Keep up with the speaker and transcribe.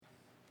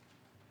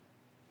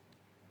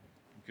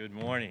Good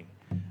morning.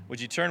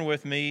 Would you turn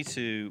with me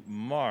to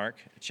Mark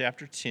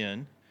chapter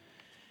 10?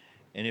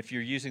 And if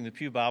you're using the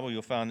Pew Bible,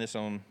 you'll find this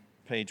on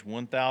page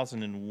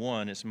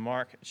 1001. It's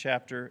Mark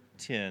chapter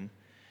 10.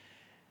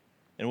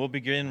 And we'll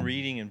begin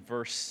reading in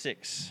verse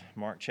 6,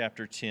 Mark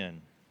chapter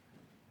 10.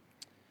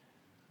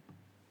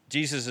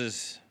 Jesus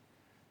has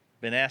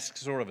been asked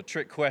sort of a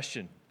trick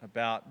question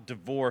about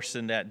divorce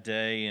in that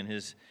day, and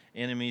his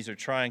enemies are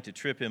trying to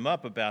trip him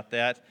up about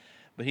that.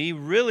 But he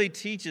really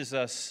teaches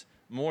us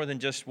more than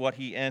just what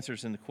he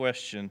answers in the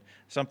question,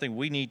 something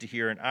we need to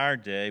hear in our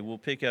day. We'll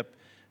pick up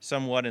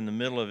somewhat in the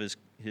middle of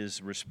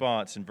his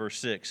response in verse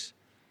 6.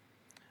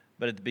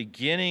 But at the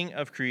beginning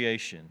of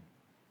creation,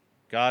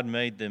 God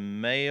made them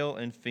male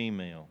and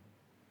female.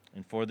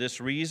 And for this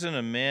reason,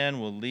 a man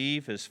will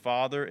leave his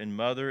father and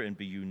mother and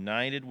be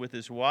united with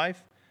his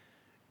wife,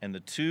 and the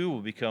two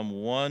will become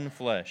one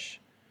flesh.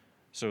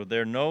 So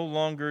they're no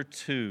longer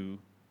two,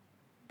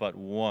 but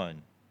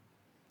one.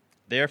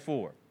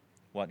 Therefore,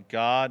 what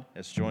God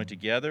has joined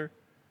together,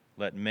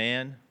 let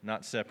man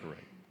not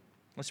separate.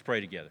 Let's pray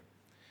together.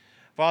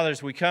 Father,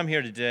 as we come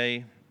here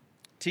today,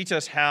 teach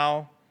us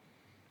how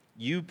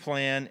you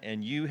plan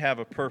and you have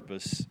a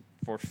purpose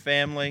for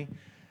family,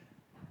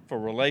 for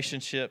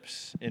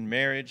relationships in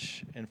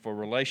marriage, and for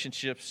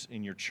relationships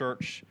in your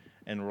church,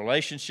 and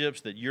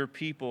relationships that your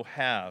people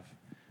have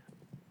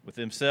with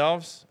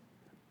themselves,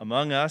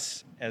 among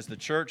us as the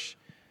church,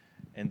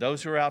 and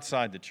those who are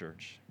outside the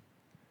church.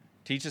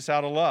 Teach us how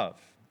to love.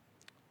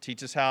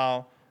 Teach us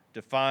how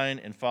to find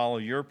and follow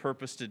your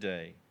purpose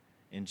today.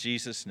 In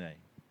Jesus' name,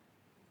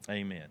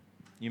 amen.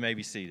 You may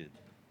be seated.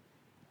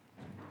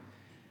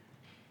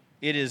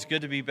 It is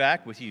good to be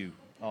back with you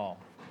all.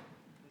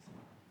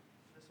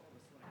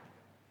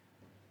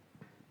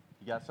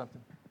 You got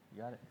something?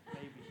 You got it?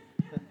 Maybe.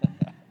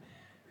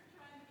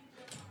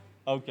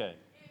 Okay.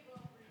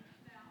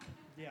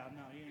 Yeah,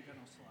 no, you ain't got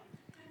no slide.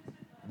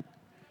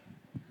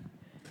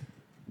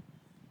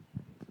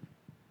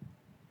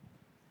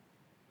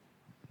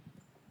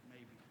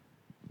 Maybe.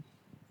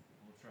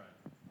 We'll try.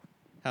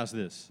 How's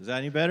this? Is that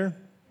any better?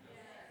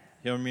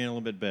 Hear me a little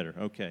bit better.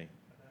 Okay.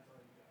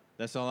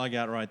 That's all I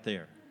got right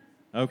there.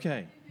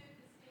 Okay.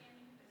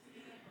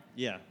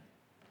 Yeah.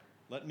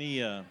 Let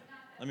me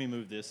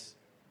move this,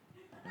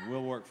 and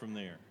we'll work from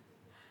there.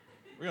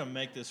 We're going to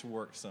make this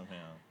work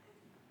somehow.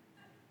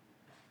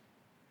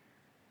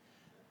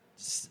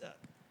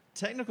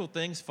 Technical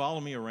things follow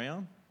me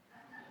around.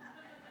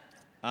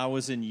 I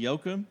was in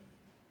Yoakum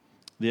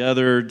the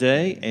other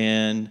day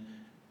and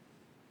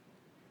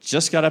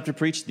just got up to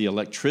preach. The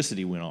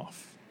electricity went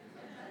off.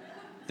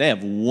 They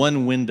have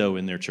one window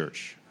in their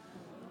church.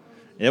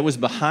 It was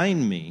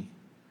behind me.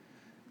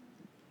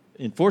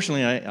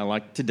 Unfortunately, I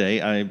like today,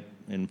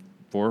 and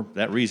for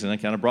that reason, I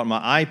kind of brought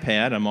my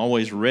iPad. I'm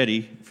always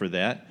ready for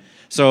that.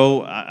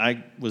 So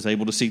I was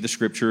able to see the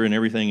scripture and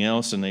everything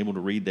else and able to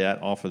read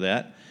that off of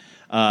that.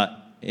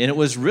 And it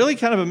was really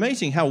kind of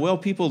amazing how well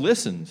people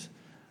listened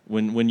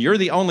when you're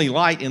the only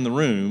light in the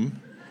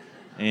room,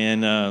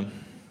 and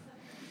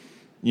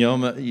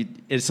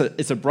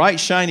it's a bright,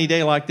 shiny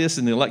day like this,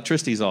 and the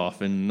electricity's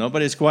off, and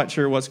nobody's quite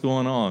sure what's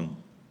going on.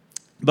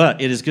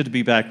 But it is good to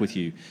be back with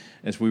you.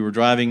 As we were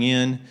driving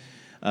in,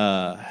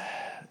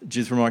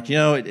 Judith remarked,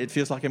 it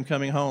feels like I'm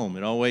coming home.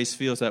 It always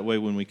feels that way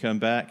when we come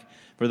back.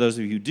 For those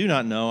of you who do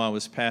not know, I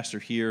was pastor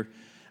here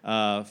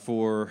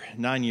for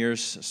 9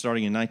 years,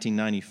 starting in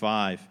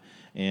 1995,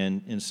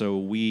 and so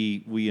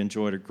we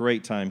enjoyed a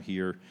great time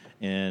here,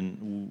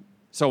 and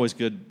it's always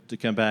good to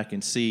come back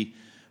and see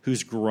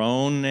who's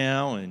grown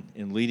now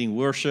and leading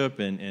worship,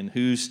 and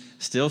who's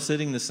still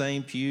sitting in the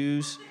same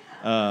pews.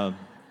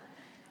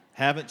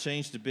 Haven't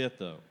changed a bit,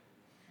 though,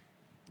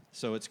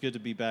 so it's good to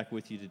be back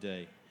with you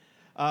today.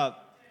 Okay,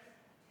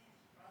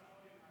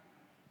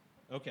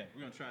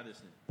 we're going to try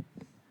this now.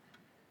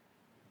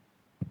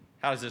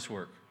 How does this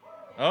work?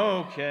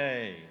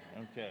 Okay.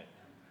 I'm going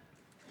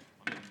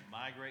to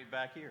migrate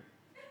back here.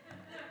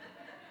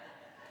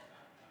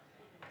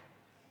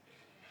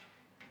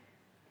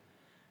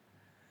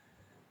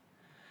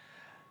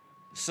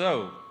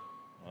 So,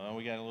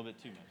 we got a little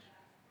bit too much.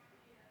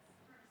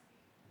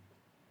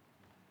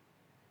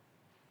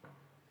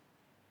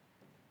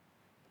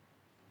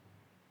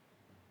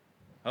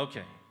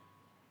 Okay.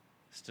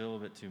 Still a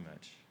bit too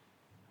much.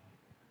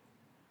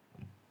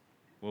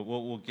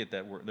 We'll get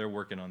that work. They're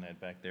working on that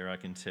back there, I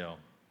can tell.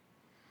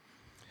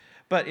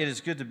 But it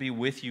is good to be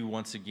with you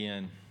once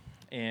again.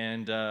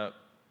 And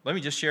let me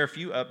just share a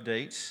few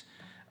updates.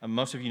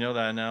 Most of you know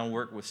that I now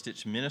work with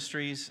Stitch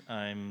Ministries.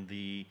 I'm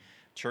the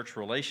church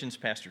relations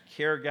pastor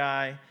care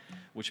guy,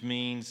 which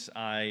means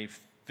I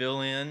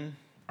fill in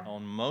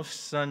on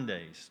most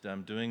Sundays.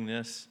 I'm doing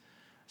this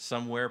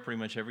somewhere pretty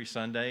much every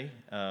Sunday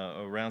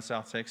around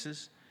South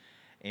Texas,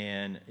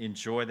 and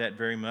enjoy that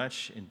very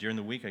much. And during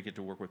the week, I get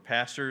to work with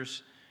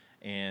pastors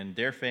and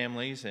their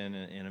families and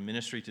a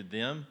ministry to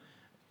them,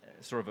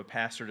 sort of a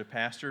pastor to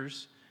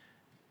pastors.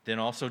 Then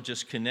also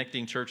just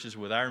connecting churches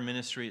with our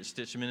ministry at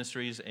Stitch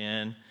Ministries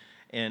and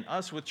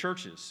us with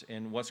churches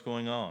and what's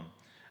going on.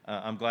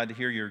 I'm glad to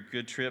hear your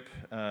good trip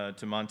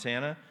to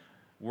Montana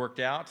worked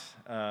out.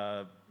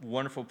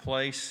 Wonderful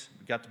place.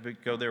 Got to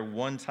go there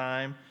one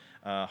time.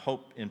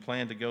 Hope and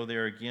plan to go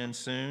there again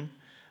soon.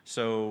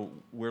 So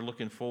we're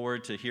looking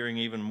forward to hearing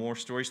even more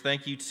stories.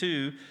 Thank you,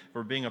 too,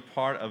 for being a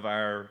part of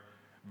our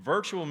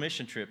virtual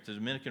mission trip to the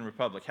Dominican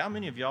Republic. How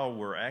many of y'all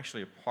were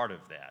actually a part of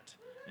that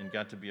and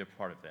got to be a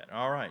part of that?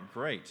 All right,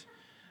 great.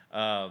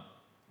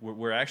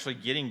 We're actually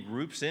getting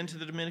groups into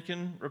the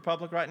Dominican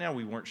Republic right now.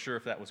 We weren't sure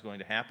if that was going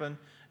to happen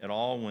at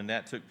all when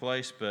that took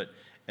place, but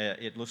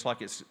it looks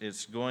like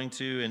it's going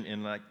to,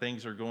 and like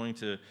things are going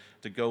to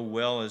go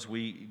well as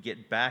we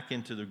get back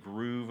into the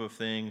groove of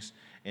things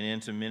and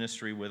into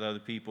ministry with other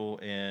people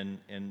and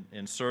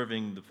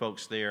serving the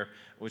folks there,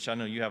 which I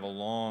know you have a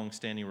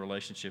long-standing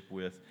relationship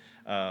with.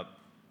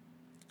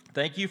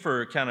 Thank you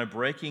for kind of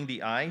breaking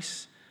the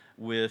ice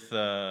with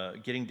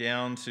getting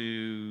down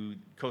to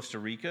Costa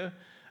Rica.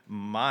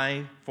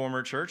 My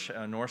former church,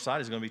 Northside,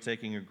 is going to be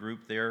taking a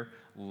group there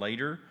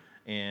later,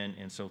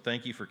 and so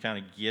thank you for kind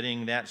of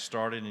getting that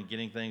started and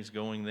getting things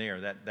going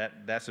there.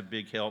 That's a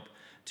big help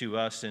to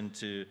us, and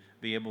to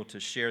be able to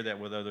share that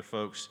with other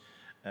folks,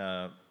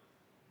 that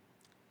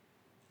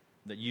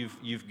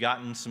you've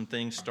gotten some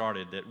things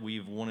started that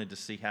we've wanted to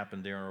see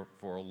happen there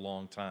for a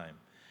long time.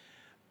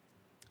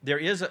 There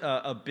is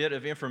a bit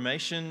of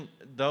information,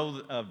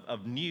 though,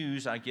 of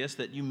news, I guess,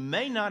 that you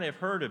may not have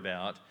heard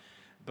about,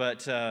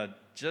 but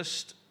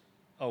just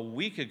a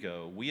week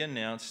ago, we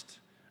announced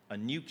a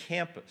new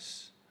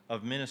campus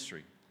of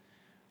ministry.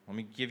 Let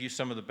me give you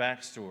some of the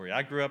backstory.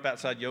 I grew up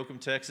outside Yoakum,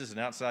 Texas, and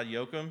outside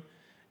Yoakum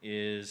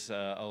is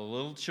a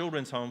little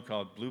children's home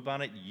called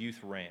Bluebonnet Youth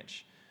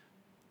Ranch.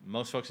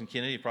 Most folks in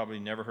Kennedy have probably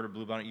never heard of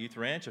Bluebonnet Youth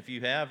Ranch. If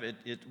you have,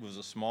 it was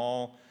a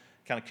small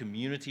kind of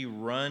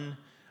community-run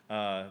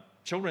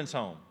children's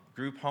home,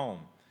 group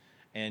home.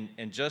 And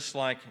just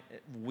like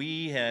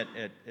we had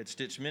at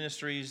Stitch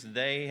Ministries,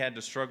 they had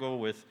to struggle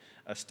with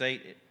a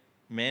state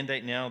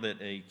mandate now that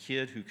a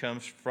kid who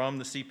comes from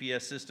the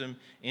CPS system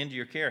into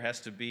your care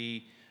has to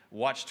be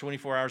watched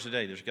 24 hours a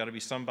day. There's got to be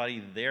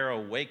somebody there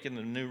awake in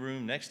the new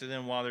room next to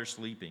them while they're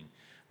sleeping.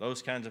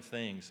 Those kinds of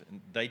things. And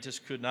they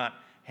just could not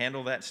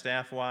handle that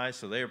staff-wise,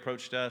 so they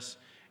approached us.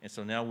 And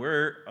so now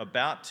we're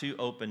about to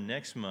open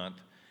next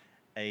month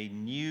a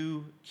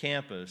new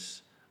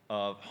campus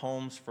of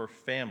Homes for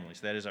Families.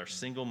 That is our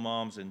single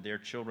moms and their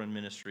children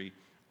ministry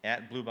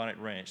at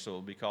Bluebonnet Ranch. So it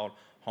will be called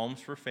Homes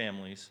for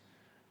Families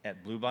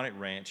at Bluebonnet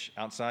Ranch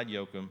outside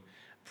Yoakum.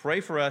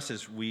 Pray for us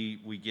as we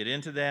get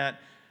into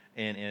that,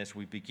 and as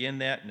we begin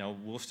that. Now,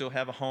 we'll still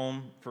have a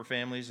home for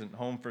families and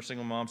home for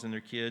single moms and their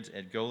kids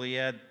at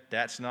Goliad.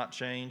 That's not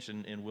changed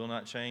and will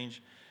not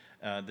change.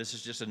 This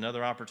is just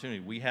another opportunity.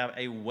 We have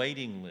a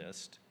waiting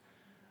list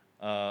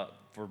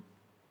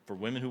for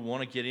women who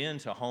want to get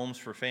into Homes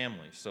for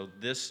Families. So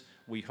this,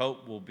 we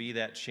hope, will be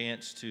that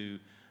chance to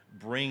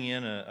bring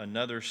in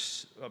another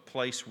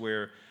place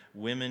where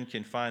women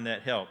can find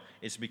that help.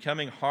 It's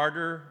becoming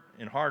harder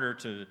and harder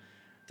to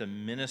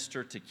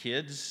minister to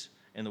kids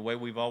in the way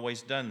we've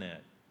always done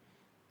that.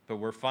 But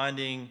we're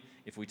finding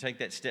if we take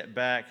that step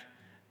back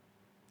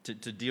to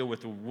deal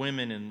with the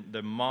women and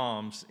the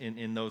moms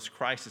in those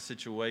crisis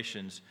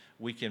situations,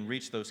 we can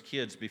reach those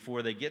kids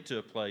before they get to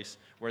a place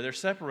where they're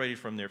separated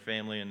from their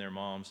family and their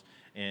moms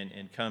and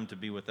come to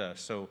be with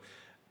us. So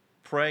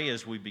pray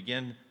as we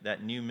begin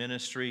that new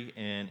ministry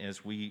and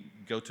as we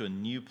go to a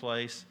new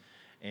place.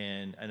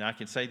 And I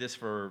can say this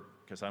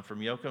because I'm from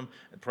Yoakum,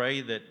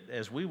 pray that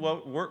as we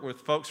work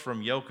with folks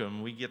from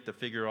Yoakum, we get to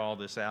figure all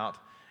this out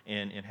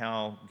and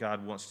how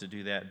God wants to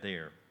do that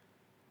there.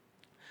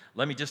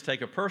 Let me just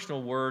take a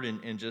personal word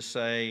and just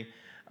say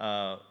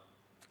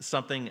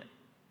something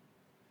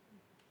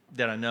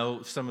that I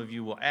know some of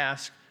you will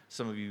ask,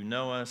 some of you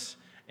know us,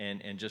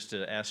 and just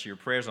to ask your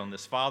prayers on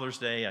this Father's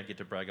Day. I get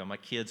to brag on my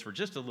kids for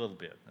just a little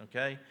bit,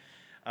 okay?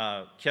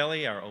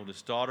 Kelly, our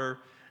oldest daughter,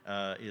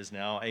 is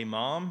now a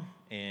mom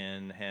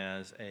and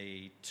has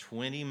a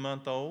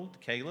 20-month-old,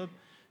 Caleb.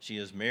 She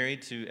is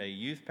married to a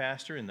youth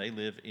pastor, and they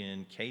live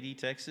in Katy,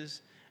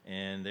 Texas.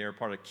 And they are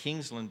part of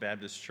Kingsland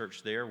Baptist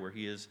Church there, where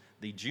he is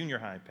the junior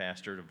high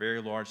pastor at a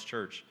very large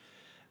church.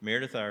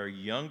 Meredith, our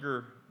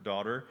younger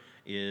daughter,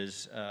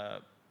 is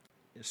a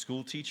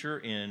school teacher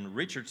in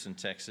Richardson,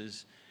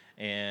 Texas,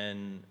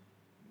 and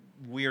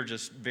we are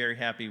just very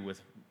happy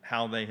with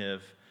how they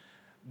have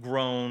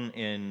grown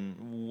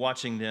and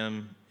watching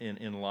them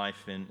in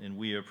life, and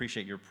we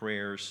appreciate your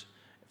prayers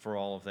for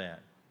all of that.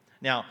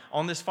 Now,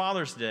 on this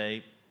Father's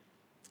Day,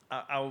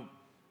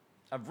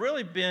 I've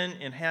really been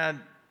and had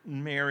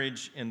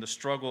marriage and the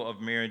struggle of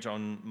marriage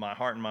on my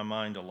heart and my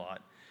mind a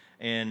lot.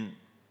 And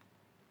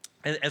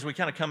as we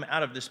kind of come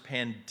out of this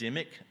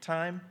pandemic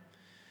time,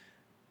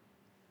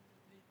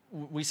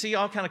 we see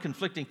all kind of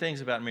conflicting things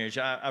about marriage.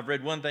 I've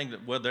read one thing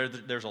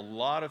that there's a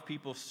lot of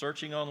people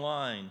searching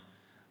online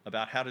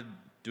about how to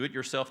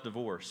do-it-yourself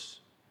divorce.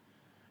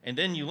 And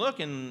then you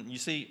look and you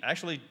see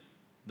actually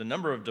the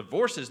number of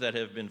divorces that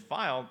have been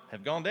filed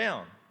have gone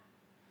down.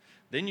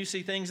 Then you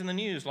see things in the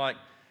news like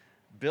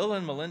Bill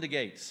and Melinda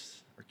Gates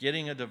are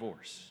getting a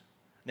divorce.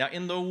 Now,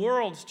 in the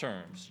world's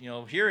terms,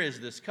 here is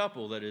this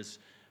couple that is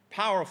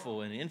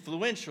powerful and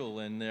influential,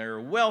 and they're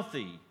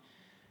wealthy.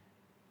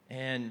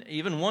 And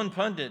even one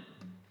pundit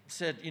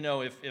said,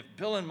 if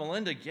Bill and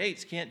Melinda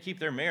Gates can't keep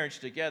their marriage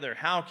together,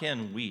 how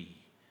can we?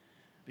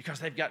 Because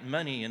they've got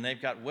money, and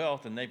they've got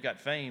wealth, and they've got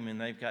fame, and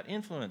they've got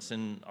influence.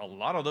 And a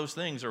lot of those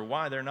things are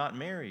why they're not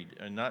married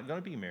and not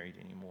going to be married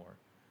anymore.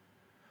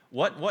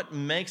 What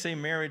makes a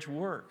marriage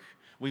work?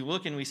 We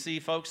look and we see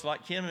folks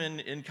like Kim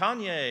and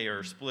Kanye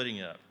are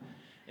splitting up.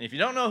 And if you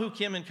don't know who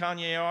Kim and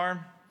Kanye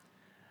are,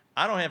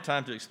 I don't have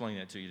time to explain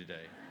that to you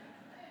today.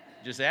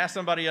 Just ask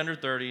somebody under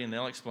 30 and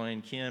they'll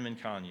explain Kim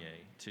and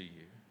Kanye to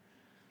you.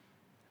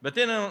 But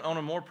then on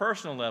a more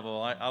personal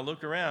level, I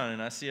look around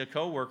and I see a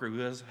coworker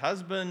whose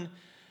husband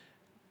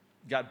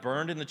got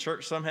burned in the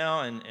church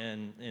somehow,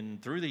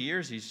 and through the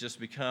years he's just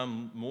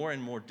become more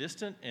and more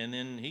distant, and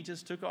then he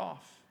just took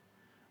off.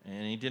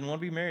 And he didn't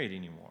want to be married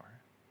anymore.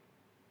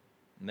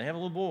 And they have a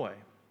little boy.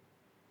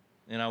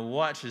 And I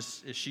watch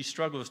as she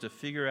struggles to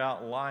figure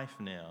out life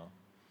now.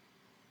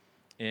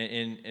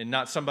 And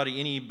not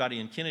anybody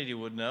in Kennedy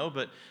would know,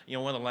 but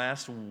one of the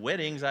last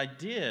weddings I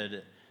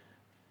did,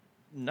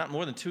 not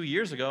more than 2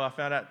 years ago, I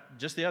found out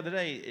just the other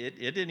day, it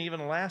didn't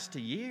even last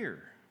a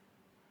year.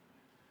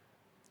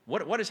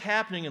 What is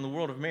happening in the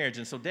world of marriage?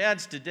 And so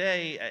dads,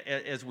 today,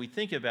 as we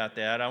think about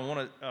that, I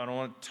want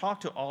to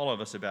talk to all of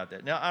us about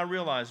that. Now, I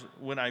realize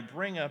when I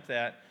bring up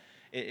that,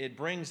 it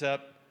brings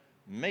up,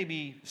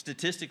 maybe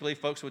statistically,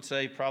 folks would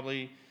say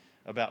probably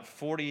about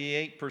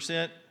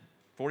 48%,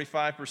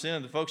 45%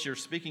 of the folks you're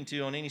speaking to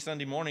on any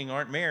Sunday morning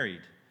aren't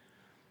married.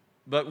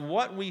 But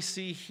what we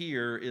see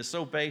here is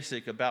so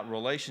basic about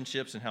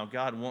relationships and how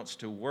God wants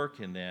to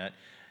work in that.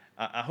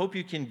 I hope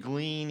you can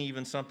glean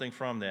even something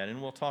from that,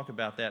 and we'll talk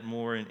about that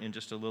more in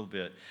just a little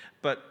bit.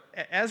 But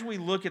as we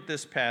look at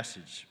this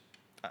passage,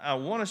 I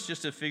want us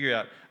just to figure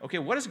out, okay,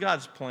 what is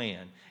God's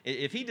plan?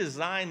 If He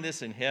designed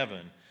this in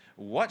heaven,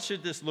 what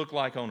should this look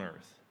like on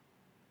earth?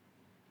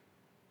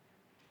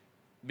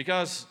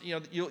 Because,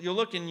 you'll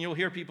look and you'll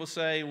hear people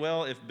say,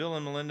 well, if Bill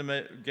and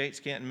Melinda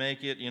Gates can't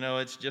make it,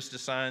 it's just a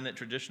sign that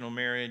traditional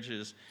marriage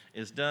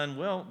is done.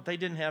 Well, they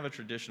didn't have a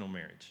traditional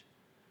marriage.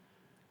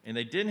 And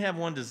they didn't have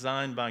one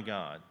designed by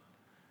God.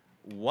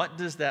 What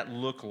does that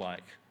look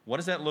like? What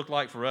does that look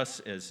like for us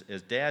as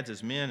dads,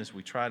 as men, as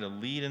we try to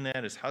lead in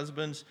that, as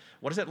husbands?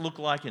 What does that look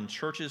like in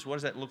churches? What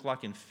does that look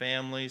like in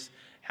families?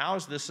 How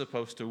is this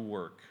supposed to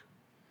work?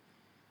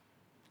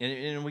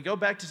 And we go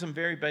back to some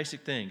very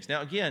basic things.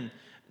 Now, again,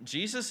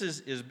 Jesus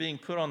is being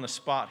put on the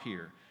spot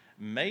here.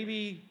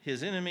 Maybe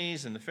his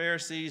enemies and the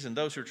Pharisees and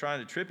those who are trying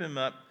to trip him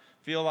up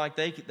feel like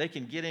they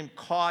can get him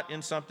caught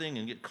in something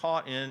and get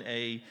caught in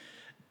a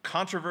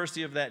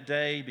controversy of that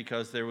day,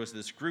 because there was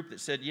this group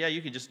that said, yeah,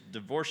 you can just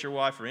divorce your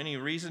wife for any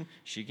reason.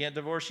 She can't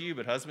divorce you,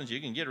 but husbands,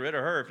 you can get rid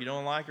of her if you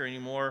don't like her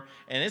anymore,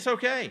 and it's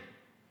okay.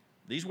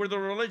 These were the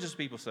religious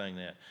people saying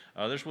that.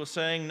 Others were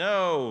saying,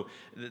 no,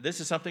 this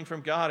is something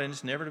from God and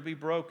it's never to be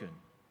broken.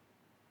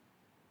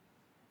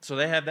 So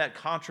they have that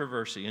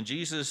controversy, and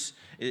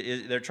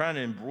they're trying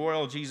to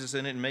embroil Jesus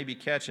in it and maybe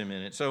catch him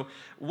in it. So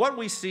what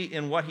we see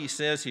in what he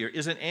says here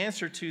is an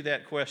answer to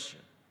that question.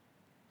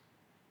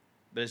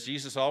 But as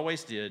Jesus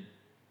always did,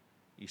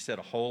 he said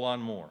a whole lot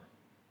more.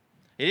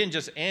 He didn't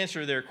just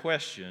answer their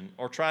question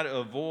or try to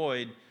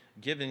avoid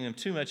giving them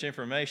too much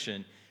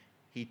information.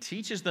 He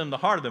teaches them the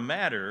heart of the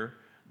matter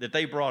that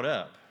they brought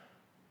up.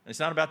 And it's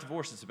not about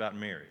divorce, it's about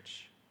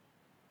marriage.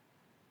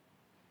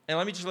 And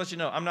let me just let you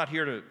know, I'm not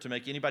here to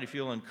make anybody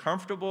feel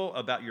uncomfortable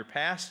about your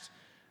past.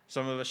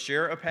 Some of us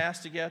share a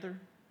past together.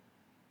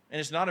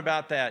 And it's not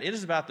about that. It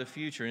is about the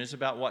future, and it's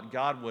about what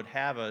God would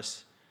have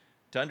us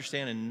to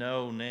understand and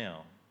know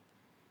now.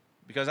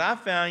 Because I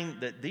find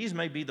that these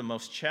may be the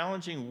most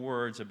challenging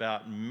words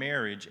about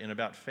marriage and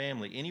about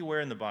family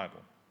anywhere in the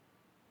Bible.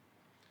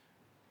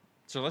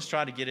 So let's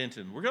try to get into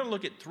them. We're going to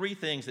look at three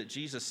things that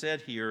Jesus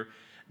said here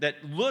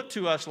that look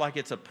to us like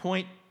it's a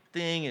point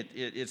thing.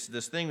 It's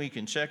this thing we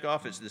can check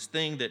off. It's this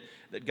thing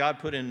that God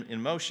put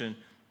in motion.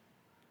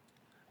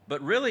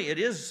 But really, it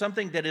is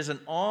something that is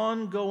an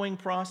ongoing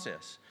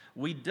process.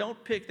 We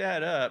don't pick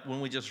that up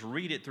when we just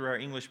read it through our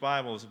English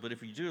Bibles, but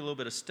if we do a little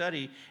bit of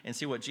study and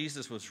see what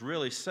Jesus was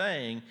really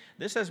saying,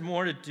 this has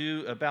more to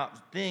do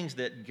about things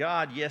that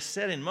God, yes,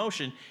 set in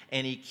motion,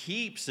 and He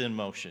keeps in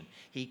motion.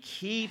 He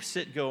keeps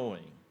it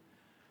going.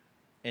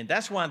 And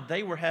that's why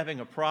they were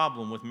having a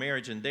problem with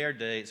marriage in their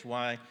day. It's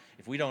why,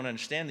 if we don't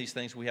understand these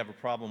things, we have a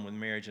problem with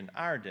marriage in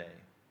our day.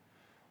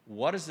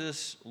 What does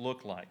this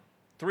look like?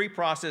 Three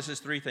processes,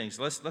 three things.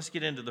 Let's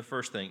get into the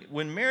first thing.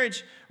 When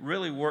marriage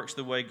really works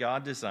the way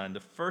God designed, the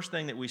first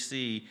thing that we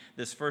see,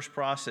 this first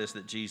process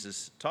that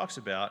Jesus talks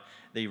about,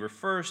 that He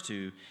refers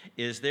to,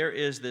 is there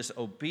is this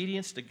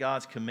obedience to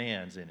God's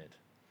commands in it.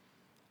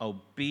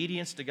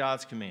 Obedience to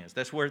God's commands.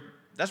 That's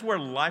where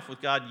life with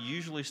God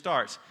usually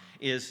starts,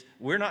 is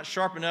we're not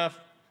sharp enough,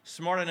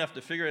 smart enough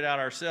to figure it out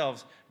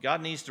ourselves.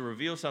 God needs to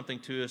reveal something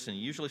to us, and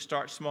He usually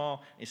starts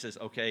small. He says,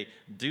 okay,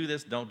 do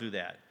this, don't do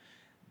that.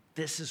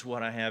 This is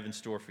what I have in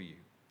store for you.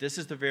 This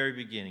is the very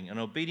beginning, an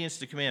obedience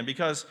to command,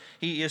 because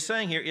he is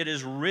saying here, it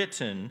is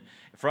written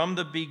from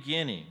the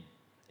beginning.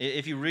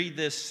 If you read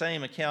this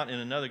same account in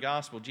another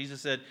gospel,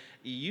 Jesus said,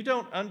 you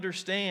don't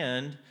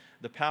understand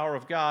the power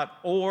of God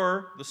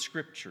or the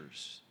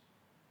Scriptures.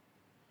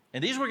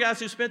 And these were guys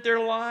who spent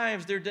their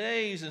lives, their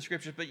days in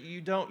Scriptures, but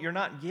you're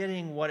not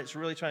getting what it's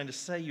really trying to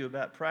say to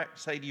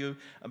you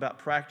about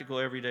practical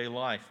everyday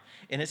life.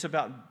 And it's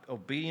about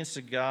obedience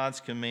to God's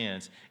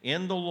commands.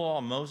 In the law,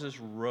 Moses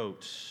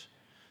wrote.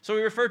 So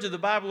he referred to the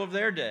Bible of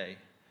their day,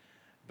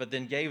 but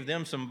then gave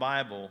them some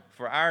Bible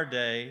for our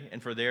day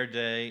and for their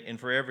day and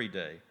for every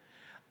day.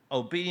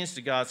 Obedience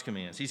to God's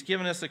commands. He's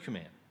given us a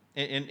command.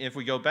 And if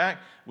we go back,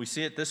 we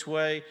see it this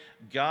way.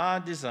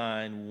 God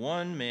designed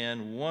one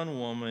man, one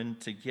woman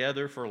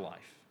together for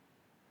life.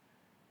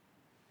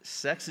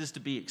 Sex is to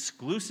be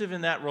exclusive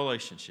in that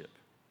relationship.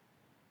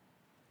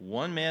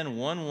 One man,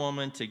 one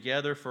woman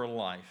together for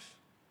life.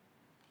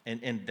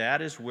 And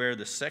that is where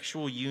the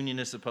sexual union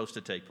is supposed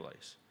to take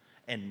place,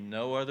 and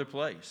no other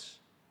place.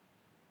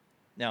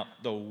 Now,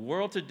 the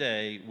world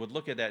today would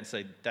look at that and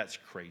say, that's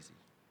crazy.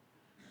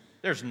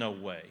 There's no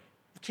way.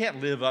 We can't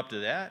live up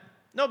to that.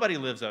 Nobody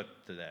lives up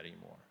to that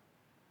anymore.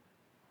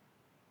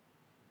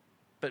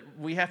 But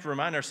we have to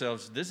remind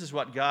ourselves, this is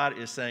what God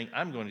is saying,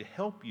 I'm going to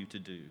help you to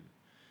do.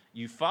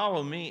 You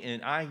follow me,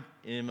 and I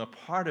am a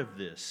part of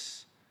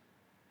this.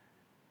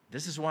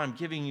 This is why I'm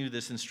giving you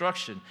this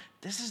instruction.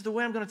 This is the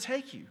way I'm going to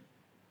take you.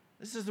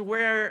 This is the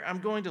way I'm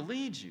going to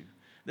lead you.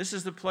 This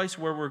is the place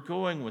where we're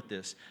going with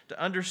this, to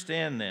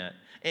understand that.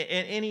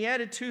 And he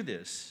added to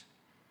this.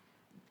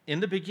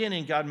 In the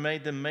beginning, God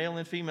made them male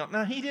and female.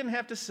 Now, he didn't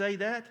have to say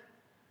that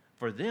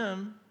for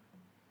them,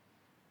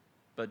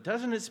 but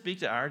doesn't it speak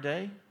to our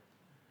day?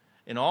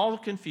 In all the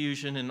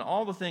confusion and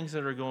all the things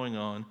that are going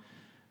on,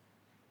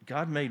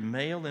 God made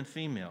male and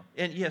female.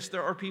 And yes,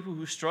 there are people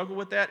who struggle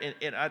with that,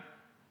 and I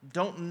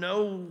don't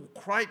know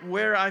quite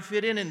where I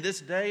fit in this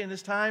day and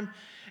this time.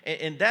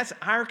 And that's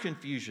our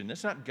confusion.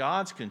 That's not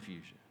God's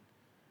confusion.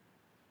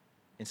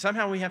 And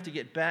somehow we have to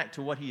get back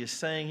to what he is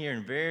saying here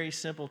in very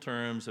simple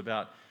terms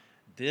about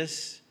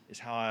this is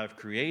how I've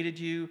created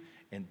you,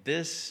 and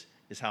this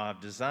is how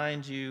I've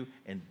designed you,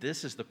 and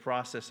this is the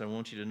process I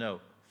want you to know.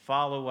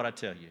 Follow what I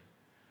tell you.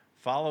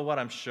 Follow what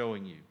I'm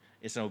showing you.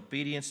 It's an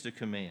obedience to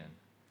command.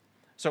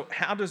 So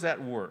how does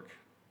that work?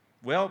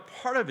 Well,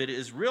 part of it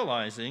is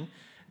realizing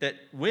that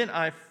when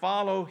I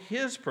follow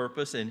his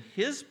purpose and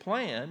his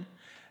plan,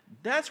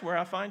 that's where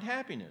I find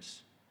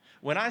happiness.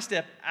 When I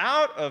step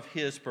out of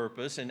his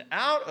purpose and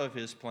out of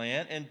his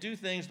plan and do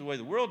things the way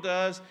the world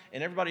does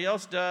and everybody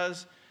else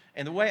does,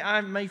 and the way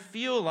I may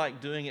feel like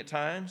doing at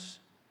times,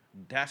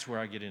 that's where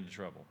I get into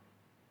trouble.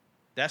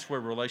 That's where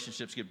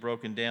relationships get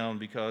broken down,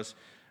 because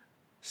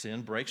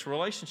sin breaks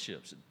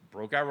relationships. It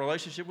broke our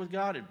relationship with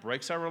God. It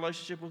breaks our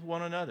relationship with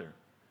one another.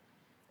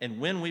 And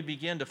when we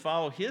begin to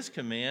follow his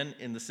command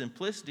in the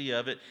simplicity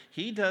of it,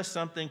 he does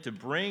something to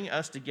bring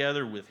us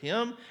together with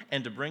him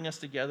and to bring us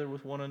together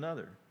with one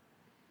another.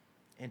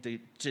 And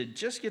to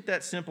just get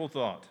that simple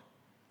thought.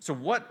 So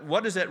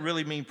what does that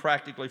really mean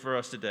practically for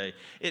us today?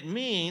 It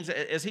means,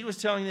 as he was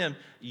telling them,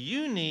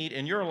 you need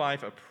in your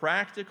life a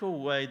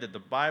practical way that the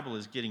Bible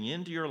is getting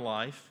into your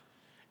life,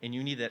 and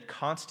you need that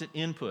constant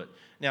input.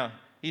 Now,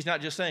 he's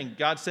not just saying,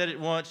 God said it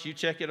once, you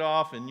check it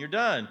off, and you're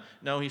done.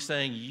 No, he's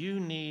saying you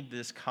need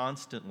this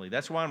constantly.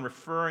 That's why I'm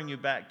referring you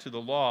back to the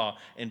law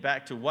and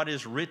back to what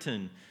is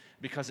written,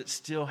 because it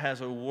still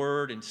has a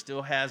word and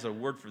still has a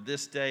word for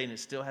this day, and it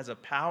still has a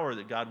power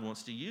that God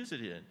wants to use it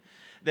in.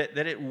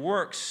 That it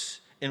works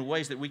in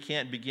ways that we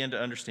can't begin to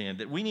understand.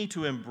 That we need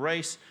to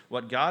embrace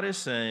what God is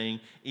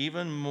saying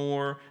even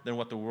more than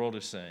what the world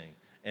is saying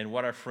and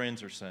what our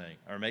friends are saying,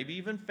 or maybe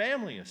even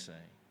family is saying.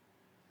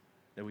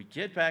 That we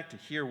get back to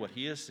hear what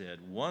he has said,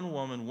 one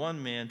woman,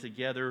 one man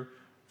together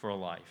for a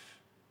life.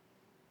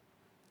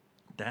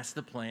 That's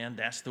the plan,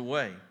 that's the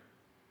way.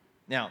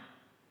 Now,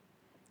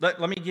 let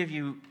me give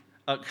you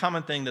a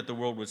common thing that the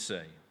world would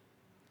say,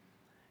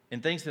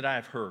 and things that I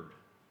have heard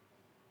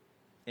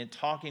in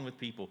talking with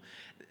people.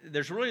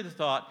 There's really the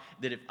thought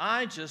that if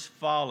I just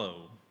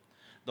follow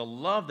the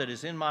love that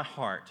is in my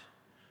heart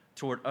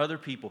toward other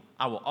people,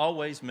 I will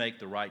always make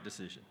the right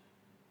decision.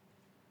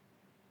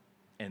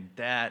 And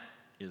that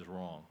is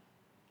wrong.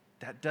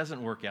 That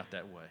doesn't work out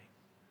that way,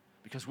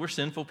 because we're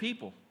sinful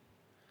people.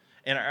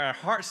 And our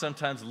hearts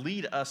sometimes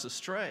lead us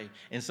astray.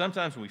 And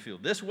sometimes we feel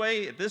this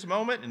way at this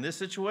moment, in this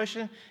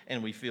situation,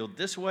 and we feel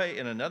this way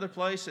in another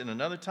place, in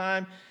another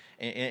time.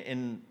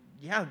 And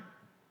yeah,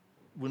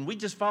 when we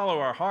just follow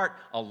our heart,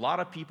 a lot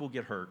of people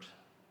get hurt.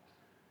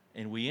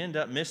 And we end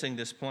up missing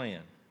this plan.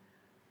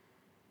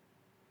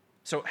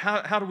 So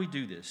how do we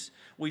do this?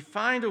 We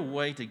find a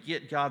way to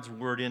get God's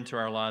word into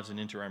our lives and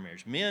into our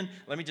marriage. Men,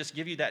 let me just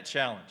give you that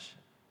challenge.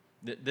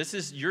 This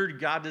is your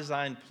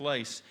God-designed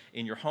place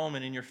in your home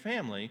and in your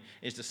family,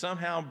 is to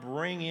somehow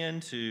bring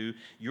into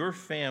your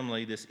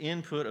family this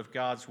input of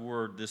God's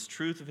word, this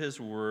truth of his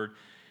word.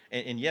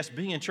 And yes,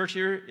 being in church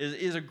here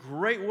is a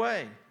great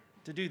way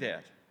to do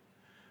that.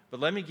 But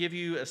let me give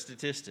you a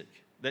statistic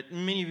that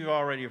many of you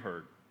already have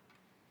heard.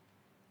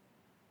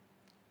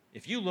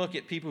 If you look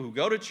at people who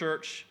go to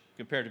church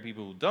compared to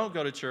people who don't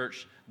go to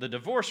church, the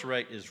divorce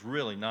rate is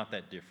really not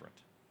that different.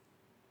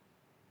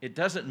 It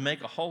doesn't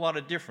make a whole lot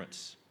of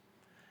difference.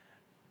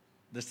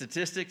 The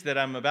statistics that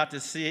I'm about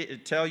to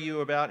tell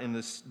you about in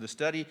the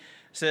study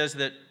says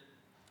that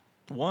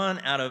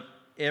 1 out of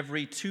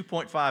every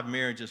 2.5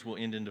 marriages will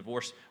end in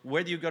divorce,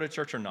 whether you go to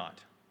church or not.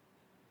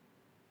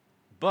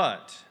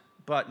 But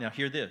now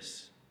hear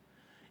this.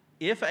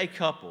 If a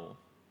couple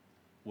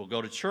will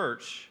go to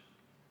church,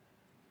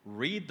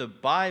 read the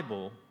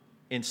Bible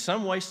in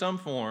some way, some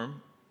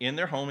form, in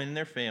their home, in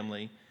their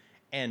family,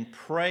 and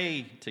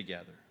pray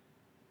together.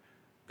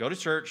 Go to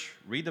church,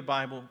 read the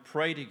Bible,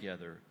 pray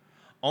together.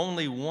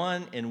 Only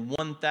 1 in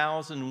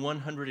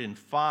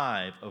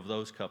 1,105 of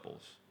those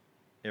couples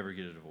ever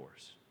get a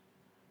divorce.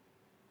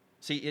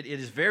 See, it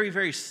is very,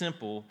 very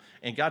simple,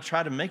 and God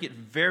tried to make it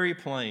very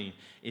plain.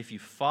 If you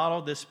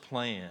follow this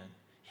plan,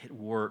 it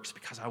works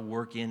because I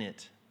work in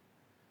it.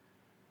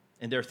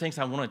 And there are things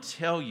I want to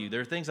tell you.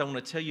 There are things I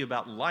want to tell you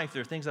about life.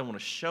 There are things I want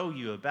to show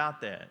you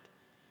about that.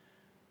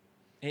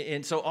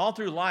 And so all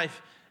through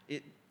life,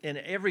 and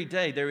every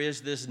day, there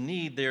is this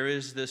need, there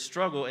is this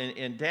struggle.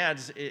 And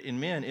dads and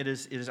men, it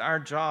is our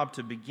job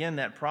to begin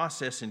that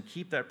process and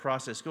keep that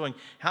process going.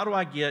 How do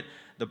I get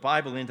the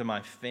Bible into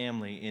my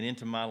family and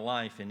into my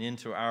life and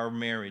into our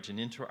marriage and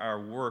into our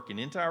work and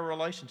into our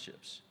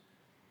relationships?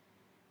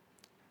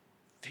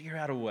 Figure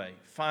out a way.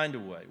 Find a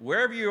way.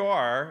 Wherever you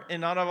are,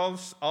 and not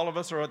all of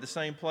us are at the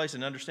same place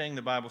in understanding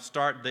the Bible,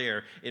 start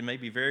there. It may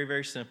be very,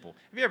 very simple.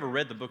 Have you ever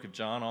read the book of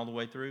John all the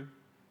way through?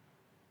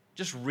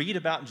 Just read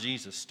about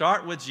Jesus.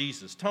 Start with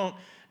Jesus.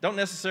 Don't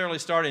necessarily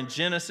start in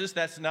Genesis.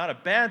 That's not a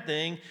bad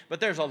thing, but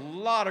there's a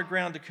lot of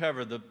ground to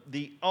cover.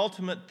 The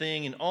ultimate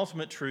thing and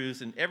ultimate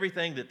truths and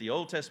everything that the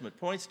Old Testament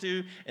points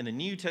to and the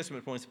New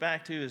Testament points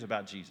back to is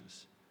about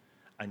Jesus.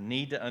 I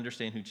need to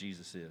understand who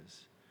Jesus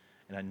is,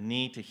 and I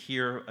need to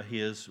hear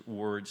his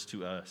words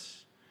to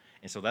us.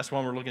 And so that's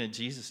why we're looking at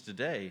Jesus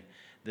today.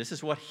 This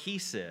is what he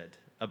said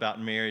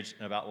about marriage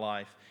and about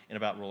life and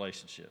about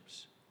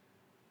relationships.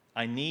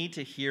 I need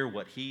to hear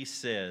what he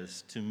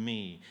says to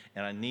me,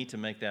 and I need to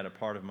make that a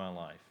part of my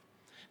life.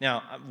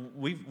 Now,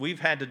 we've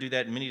had to do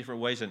that in many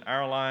different ways in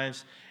our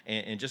lives,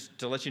 and just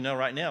to let you know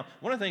right now,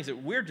 one of the things that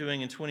we're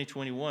doing in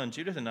 2021,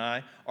 Judith and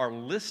I are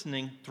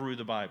listening through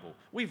the Bible.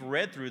 We've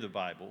read through the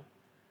Bible,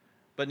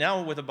 but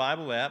now with a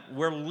Bible app,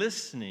 we're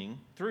listening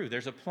through.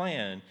 There's a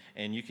plan,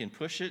 and you can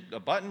push a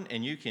button,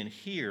 and you can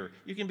hear.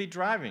 You can be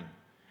driving,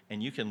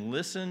 and you can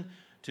listen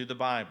to the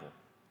Bible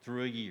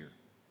through a year.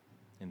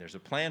 And there's a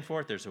plan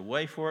for it. There's a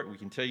way for it. We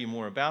can tell you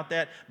more about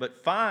that.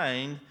 But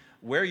find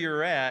where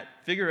you're at,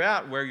 figure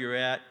out where you're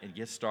at, and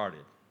get started.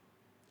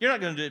 You're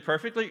not going to do it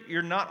perfectly.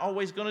 You're not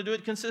always going to do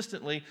it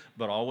consistently,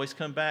 but always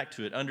come back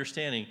to it,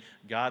 understanding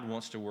God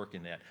wants to work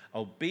in that.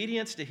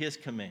 Obedience to his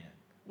command,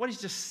 what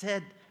he's just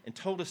said and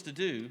told us to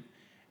do.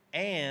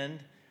 And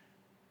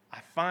I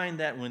find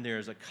that when there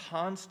is a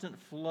constant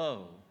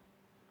flow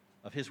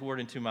of his word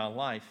into my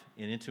life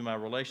and into my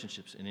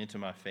relationships and into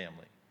my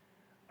family,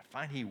 I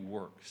find he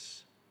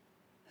works.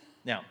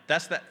 Now,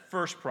 that's that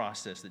first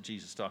process that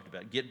Jesus talked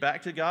about. Get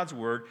back to God's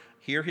word,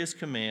 hear his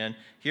command,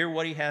 hear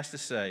what he has to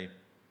say.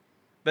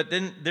 But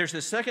then there's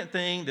the second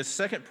thing, the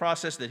second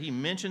process that he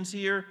mentions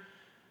here,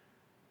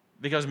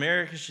 because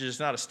marriage is just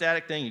not a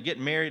static thing. You get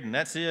married and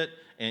that's it,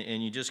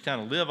 and you just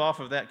kind of live off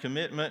of that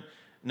commitment.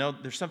 No,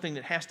 there's something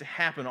that has to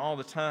happen all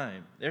the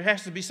time. There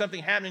has to be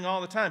something happening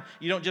all the time.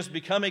 You don't just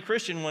become a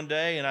Christian one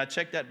day and I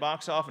check that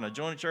box off and I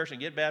join a church and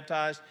get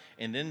baptized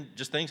and then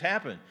just things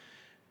happen.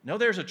 No,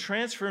 there's a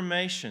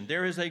transformation.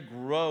 There is a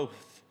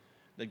growth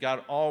that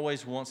God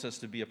always wants us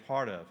to be a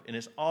part of, and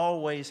it's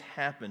always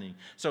happening.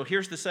 So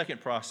here's the second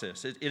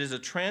process. It is a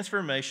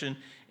transformation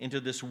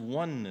into this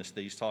oneness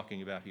that he's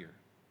talking about here.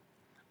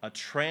 A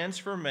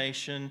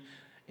transformation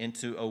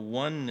into a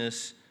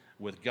oneness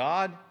with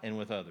God and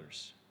with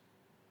others.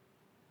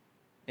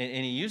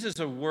 And he uses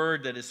a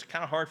word that is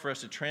kind of hard for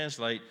us to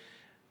translate.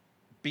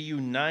 Be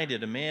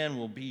united. A man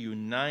will be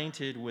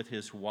united with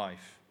his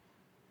wife.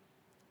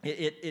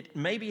 It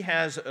maybe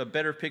has a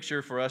better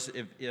picture for us,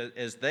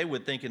 as they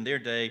would think in their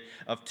day,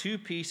 of two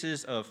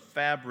pieces of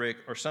fabric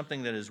or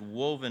something that is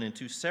woven in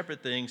two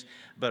separate things,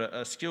 but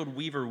a skilled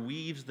weaver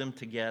weaves them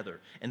together,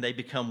 and they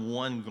become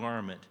one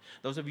garment.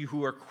 Those of you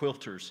who are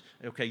quilters,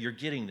 okay, you're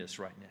getting this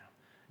right now.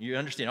 You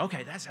understand,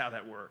 okay, that's how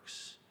that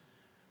works.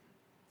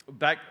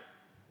 Back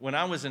when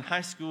I was in high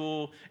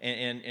school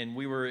and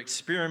we were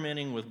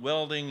experimenting with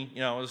welding,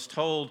 I was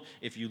told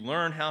if you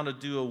learn how to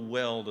do a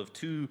weld of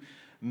two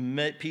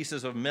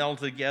pieces of metal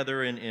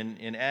together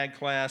in ag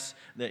class,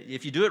 that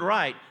if you do it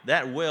right,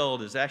 that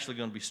weld is actually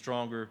going to be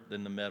stronger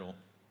than the metal.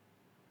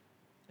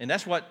 And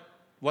that's what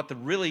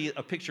really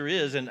a picture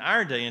is in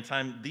our day and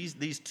time.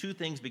 These two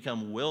things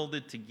become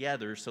welded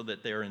together so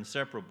that they're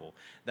inseparable.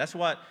 That's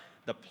what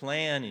the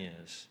plan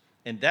is.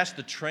 And that's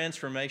the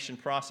transformation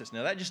process.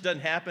 Now, that just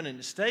doesn't happen and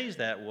it stays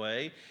that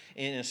way.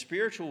 In a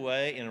spiritual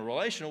way, in a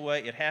relational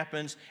way, it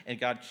happens, and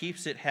God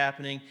keeps it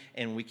happening,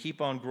 and we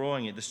keep on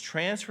growing it. This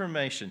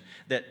transformation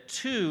that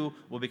two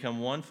will become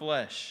one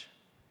flesh.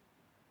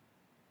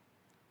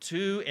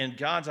 Two, in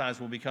God's eyes,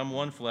 will become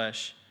one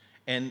flesh.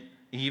 And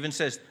he even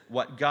says,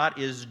 what God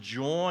is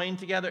joined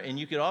together. And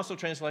you could also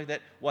translate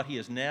that, what he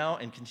is now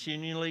and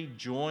continually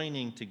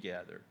joining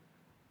together.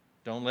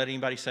 Don't let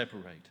anybody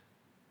separate.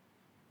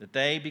 That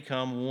they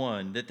become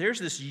one. That there's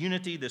this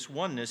unity, this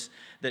oneness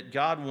that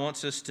God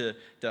wants us to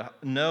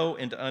know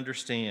and to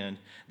understand.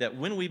 That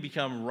when we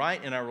become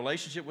right in our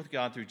relationship with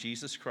God through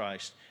Jesus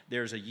Christ,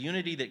 there's a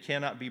unity that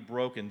cannot be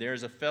broken.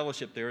 There's a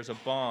fellowship. There is a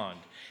bond.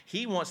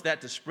 He wants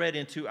that to spread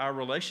into our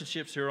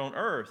relationships here on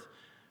earth.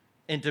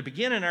 And to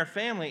begin in our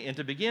family and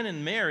to begin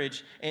in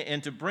marriage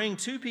and to bring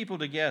two people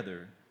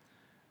together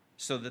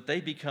so that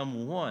they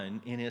become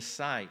one in his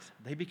sight.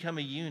 They become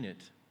a unit.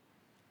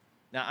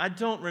 Now, I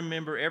don't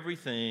remember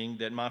everything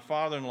that my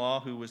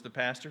father-in-law, who was the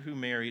pastor who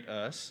married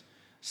us,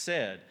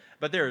 said.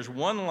 But there is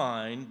one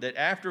line that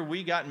after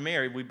we got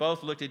married, we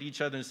both looked at each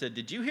other and said,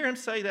 "Did you hear him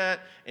say that?"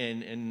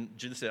 And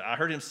Judith said, "I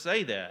heard him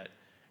say that."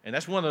 And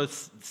that's one of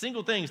those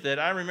single things that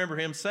I remember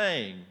him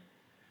saying.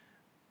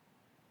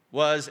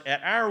 Was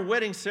at our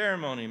wedding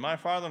ceremony, my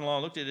father-in-law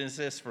looked at it and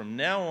says, from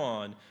now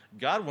on,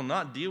 God will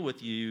not deal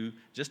with you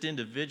just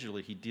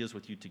individually. He deals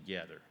with you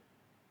together.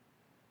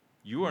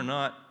 You are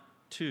not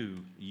two,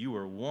 you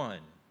are one.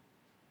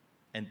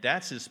 And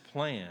that's his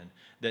plan,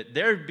 that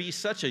there be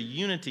such a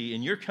unity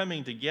in your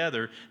coming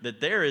together, that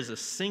there is a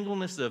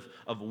singleness of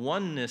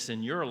oneness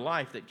in your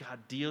life, that God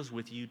deals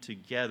with you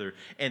together.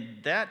 And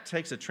that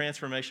takes a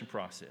transformation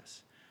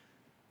process.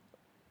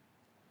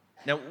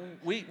 Now,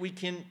 we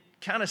can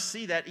kind of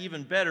see that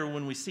even better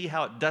when we see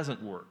how it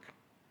doesn't work.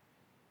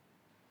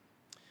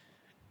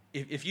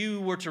 If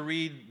you were to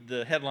read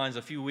the headlines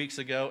a few weeks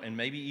ago, and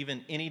maybe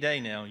even any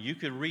day now, you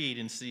could read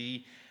and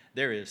see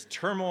there is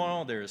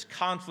turmoil, there is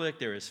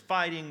conflict, there is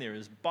fighting, there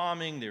is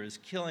bombing, there is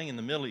killing in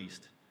the Middle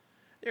East.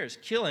 There is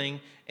killing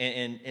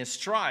and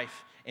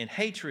strife and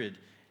hatred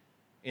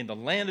in the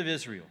land of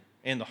Israel,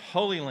 in the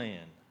Holy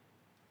Land.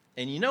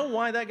 And you know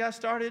why that got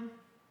started?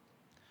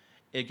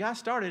 It got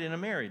started in a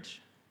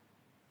marriage.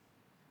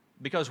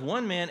 Because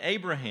one man,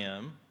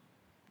 Abraham,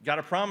 got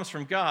a promise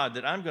from God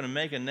that I'm going to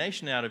make a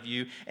nation out of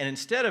you. And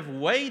instead of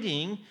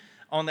waiting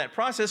on that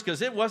process,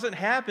 because it wasn't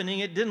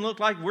happening, it didn't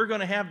look like we're going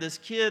to have this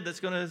kid that's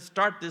going to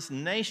start this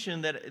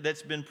nation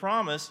that's been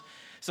promised.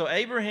 So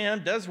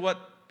Abraham does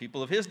what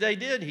people of his day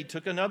did. He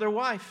took another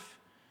wife,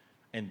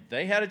 and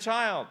they had a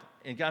child.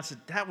 And God said,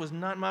 that was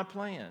not my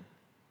plan.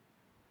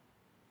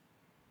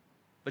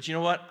 But you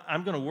know what?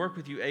 I'm going to work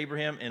with you,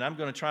 Abraham, and I'm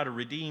going to try to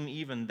redeem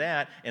even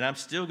that, and I'm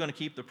still going to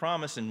keep the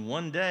promise. And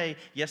one day,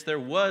 yes, there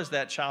was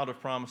that child of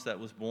promise that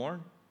was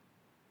born.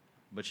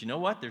 But you know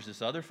what? There's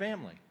this other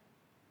family.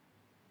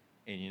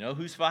 And you know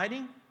who's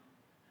fighting?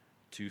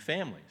 Two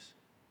families.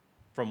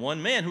 From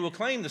one man who will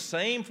claim the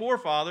same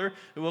forefather,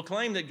 who will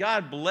claim that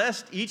God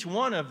blessed each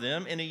one of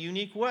them in a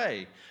unique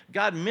way.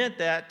 God meant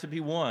that to be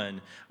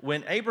one.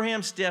 When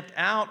Abraham stepped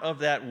out of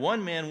that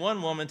one man,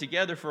 one woman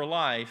together for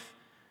life,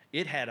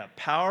 it had a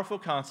powerful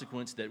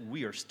consequence that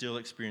we are still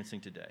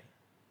experiencing today.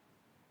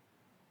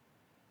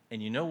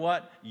 And you know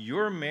what?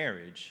 Your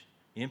marriage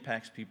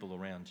impacts people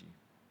around you.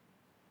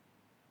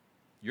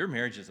 Your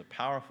marriage is a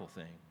powerful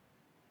thing.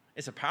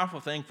 It's a powerful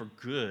thing for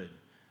good.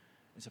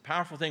 It's a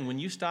powerful thing when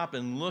you stop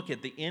and look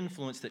at the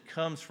influence that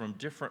comes from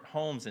different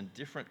homes and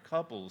different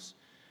couples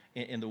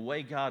and the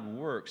way God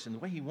works and the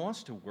way he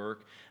wants to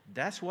work.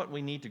 That's what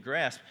we need to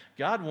grasp.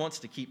 God wants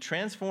to keep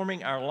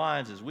transforming our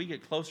lives as we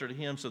get closer to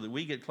him so that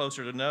we get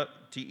closer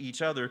to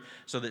each other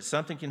so that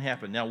something can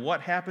happen. Now,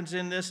 what happens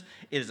in this?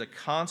 It is a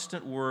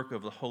constant work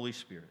of the Holy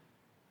Spirit.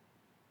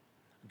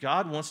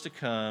 God wants to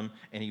come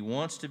and he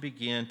wants to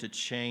begin to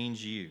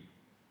change you.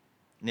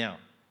 Now,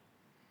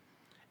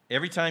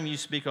 every time you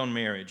speak on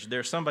marriage,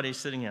 there's somebody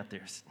sitting out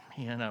there,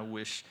 man,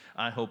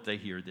 I hope they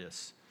hear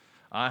this.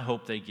 I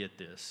hope they get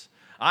this.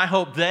 I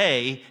hope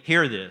they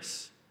hear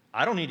this.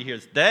 I don't need to hear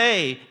this.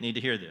 They need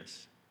to hear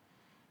this.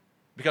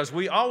 Because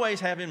we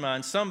always have in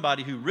mind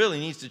somebody who really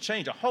needs to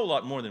change a whole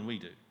lot more than we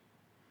do.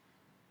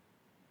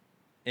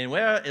 And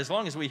as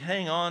long as we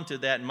hang on to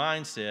that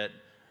mindset,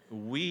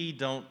 we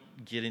don't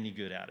get any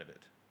good out of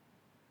it.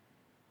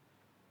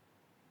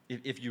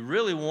 If you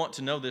really want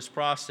to know this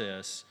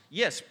process,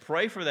 yes,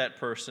 pray for that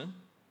person,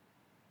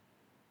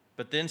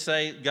 but then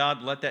say,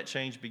 God, let that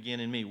change begin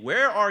in me.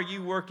 Where are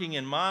you working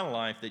in my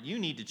life that you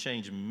need to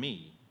change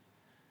me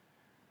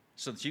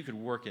so that you could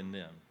work in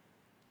them?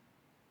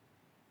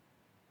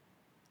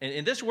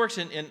 And this works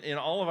in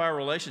all of our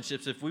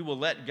relationships if we will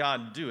let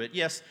God do it.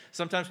 Yes,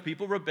 sometimes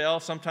people rebel,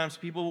 sometimes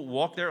people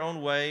walk their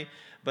own way,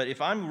 but if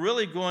I'm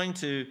really going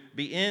to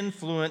be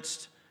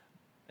influenced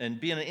and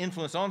being an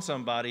influence on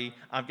somebody,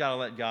 I've got to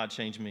let God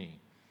change me.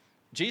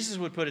 Jesus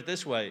would put it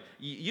this way: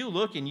 you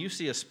look and you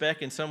see a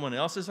speck in someone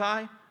else's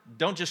eye,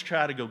 don't just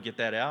try to go get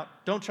that out.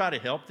 Don't try to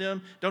help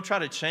them. Don't try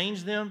to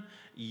change them.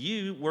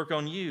 You work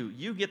on you.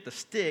 You get the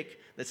stick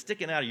that's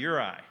sticking out of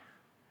your eye,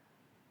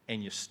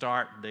 and you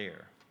start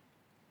there.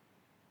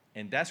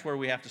 And that's where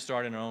we have to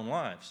start in our own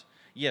lives.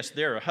 Yes,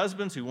 there are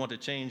husbands who want to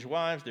change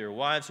wives. There are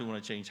wives who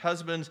want to change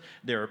husbands.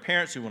 There are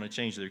parents who want to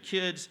change their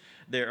kids.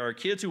 There are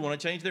kids who want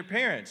to change their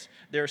parents.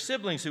 There are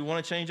siblings who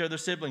want to change other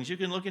siblings. You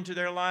can look into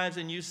their lives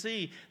and you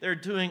see they're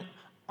doing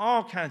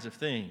all kinds of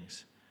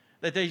things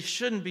that they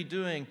shouldn't be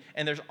doing,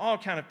 and there's all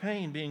kind of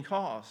pain being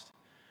caused.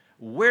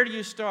 Where do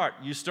you start?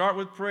 You start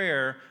with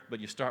prayer, but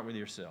you start with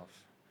yourself.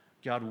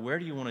 God, where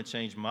do you want to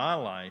change my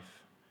life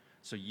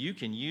so you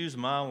can use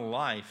my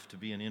life to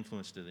be an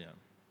influence to them?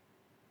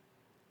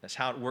 That's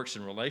how it works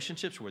in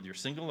relationships, whether you're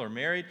single or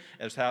married.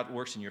 That's how it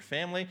works in your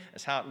family.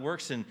 That's how it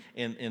works in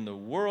the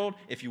world.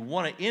 If you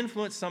want to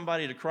influence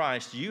somebody to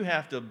Christ, you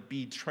have to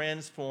be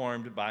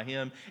transformed by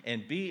Him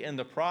and be in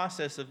the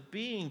process of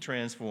being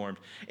transformed.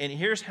 And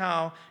here's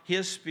how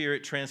His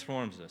Spirit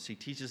transforms us. He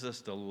teaches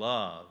us to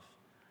love.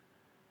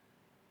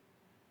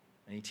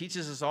 And He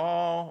teaches us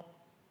all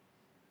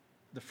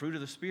the fruit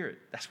of the Spirit.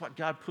 That's what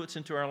God puts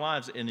into our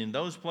lives. And in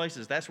those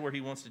places, that's where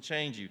He wants to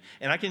change you.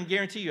 And I can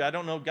guarantee you, I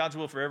don't know God's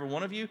will for every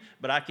one of you,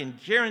 but I can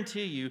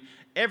guarantee you,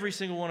 every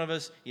single one of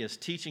us is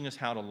teaching us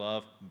how to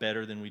love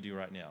better than we do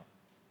right now.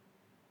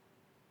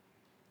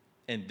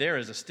 And there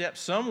is a step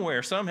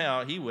somewhere,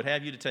 somehow, He would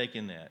have you to take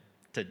in that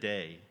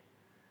today.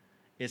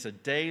 It's a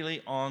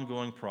daily,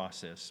 ongoing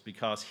process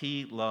because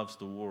He loves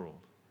the world.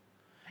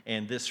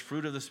 And this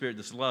fruit of the Spirit,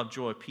 this love,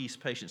 joy, peace,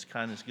 patience,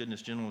 kindness,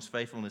 goodness, gentleness,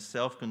 faithfulness,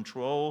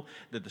 self-control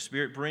that the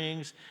Spirit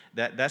brings,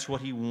 that's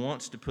what He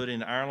wants to put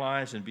in our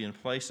lives and be in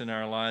place in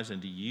our lives and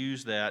to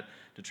use that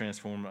to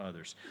transform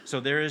others.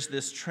 So there is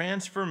this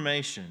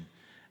transformation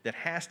that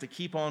has to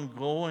keep on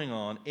going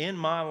on in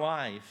my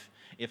life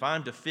if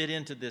I'm to fit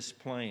into this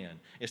plan.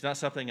 It's not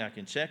something I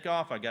can check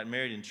off. I got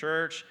married in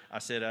church. I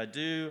said I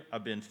do.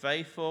 I've been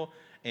faithful.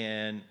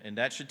 And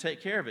that should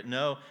take care of it.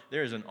 No,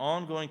 there is an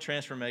ongoing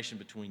transformation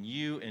between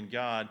you and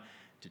God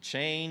to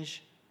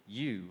change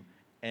you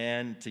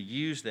and to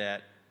use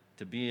that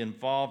to be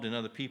involved in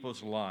other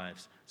people's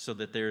lives so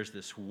that there's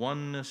this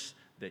oneness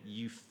that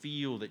you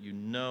feel, that you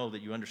know,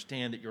 that you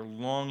understand, that you're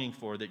longing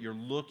for, that you're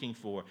looking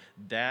for.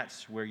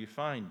 That's where you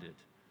find it.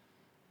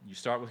 You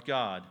start with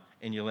God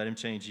and you let Him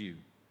change you.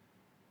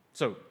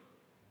 So,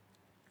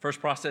 first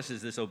process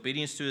is this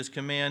obedience to His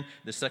command.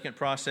 The second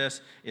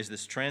process is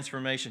this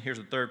transformation. Here's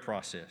the third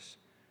process.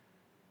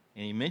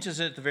 And He mentions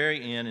it at the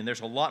very end, and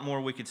there's a lot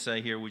more we could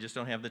say here. We just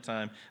don't have the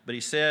time. But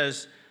He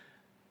says,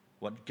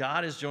 what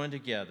God has joined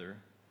together,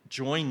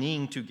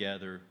 joining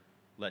together,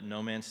 let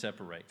no man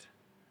separate.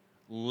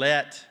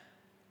 Let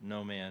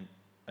no man,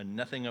 and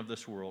nothing of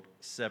this world,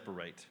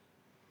 separate.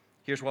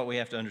 Here's what we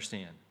have to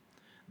understand.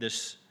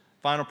 This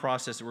final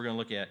process that we're going to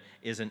look at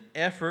is an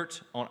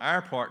effort on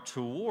our part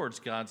towards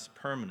God's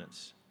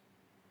permanence.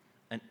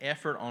 An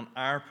effort on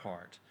our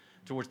part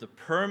towards the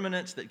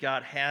permanence that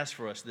God has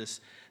for us, this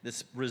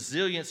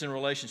resilience in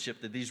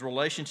relationship, that these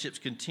relationships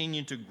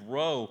continue to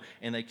grow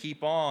and they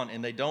keep on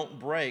and they don't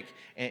break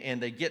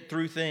and they get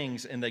through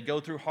things and they go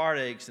through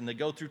heartaches and they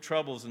go through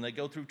troubles and they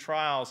go through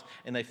trials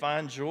and they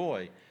find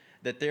joy.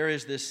 That there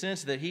is this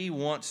sense that He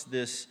wants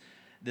this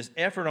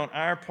effort on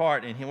our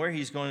part, and where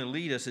He's going to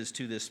lead us is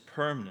to this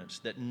permanence,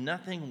 that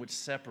nothing would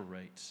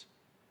separate.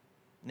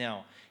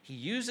 Now, He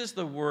uses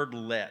the word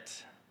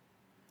let,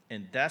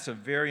 and that's a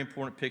very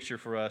important picture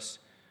for us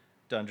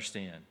to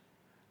understand.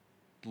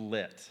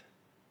 Let.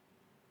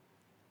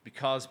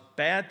 Because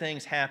bad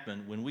things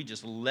happen when we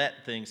just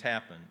let things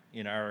happen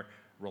in our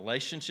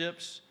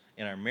relationships,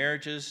 in our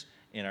marriages,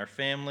 in our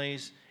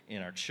families,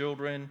 in our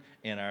children,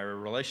 in our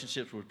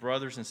relationships with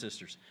brothers and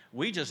sisters.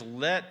 We just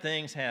let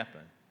things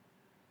happen.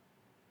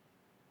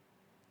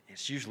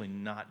 It's usually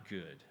not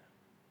good.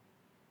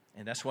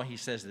 And that's why He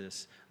says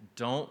this.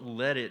 Don't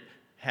let it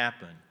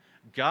happen.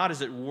 God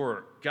is at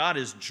work. God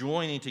is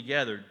joining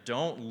together.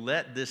 Don't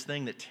let this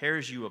thing that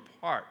tears you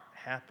apart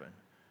happen.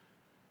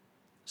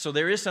 So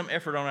there is some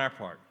effort on our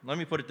part. Let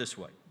me put it this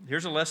way.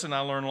 Here's a lesson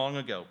I learned long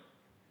ago.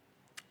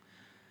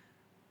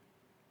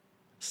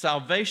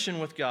 Salvation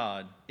with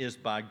God is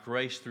by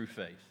grace through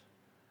faith.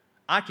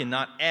 I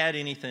cannot add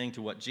anything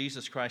to what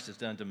Jesus Christ has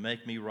done to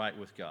make me right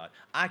with God.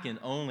 I can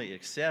only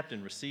accept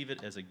and receive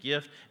it as a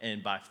gift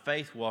and by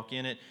faith walk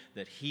in it,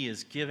 that He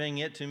is giving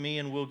it to me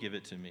and will give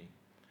it to me.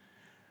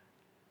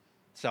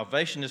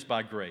 Salvation is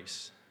by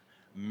grace.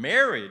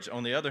 Marriage,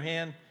 on the other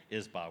hand,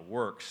 is by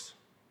works.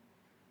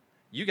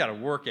 You got to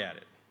work at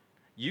it.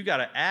 You got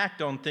to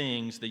act on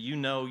things that you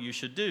know you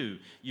should do.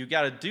 You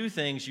got to do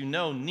things you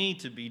know need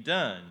to be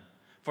done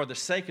for the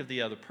sake of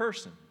the other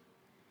person.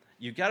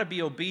 You've got to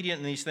be obedient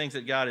in these things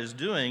that God is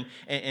doing.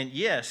 And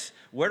yes,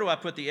 where do I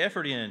put the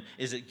effort in?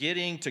 Is it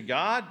getting to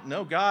God?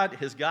 No, God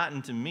has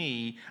gotten to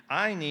me.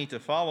 I need to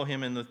follow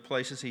Him in the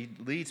places He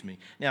leads me.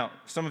 Now,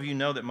 some of you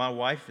know that my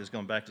wife has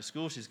gone back to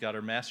school. She's got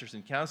her master's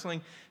in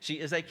counseling.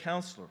 She is a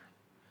counselor.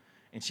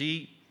 And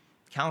she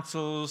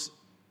counsels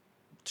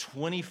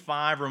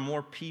 25 or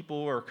more people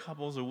or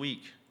couples a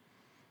week.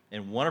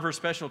 And one of her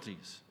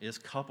specialties is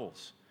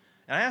couples.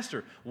 And I asked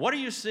her, what are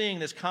you seeing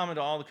that's common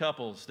to all the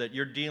couples that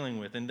you're dealing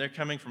with? And they're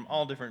coming from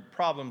all different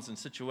problems and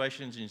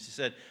situations. And she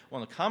said,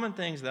 one of the common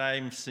things that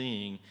I'm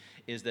seeing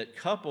is that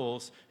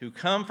couples who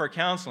come for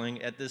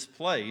counseling at this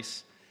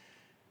place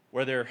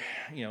where they're,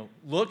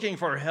 looking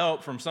for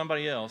help from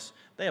somebody else,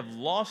 they have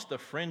lost the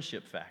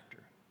friendship factor.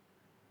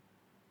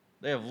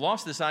 They have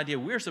lost this idea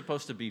we're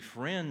supposed to be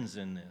friends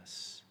in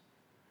this.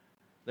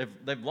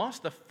 They've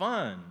lost the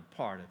fun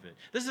part of it.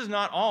 This is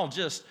not all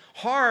just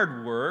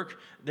hard work.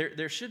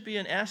 There should be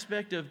an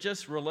aspect of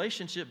just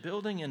relationship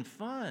building and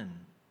fun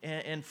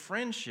and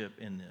friendship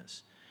in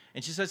this.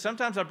 And she said,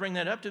 sometimes I bring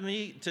that up to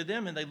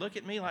them, and they look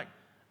at me like,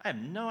 I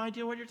have no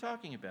idea what you're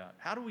talking about.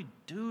 How do we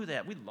do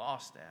that? We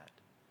lost that.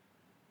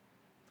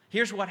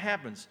 Here's what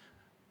happens.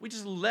 We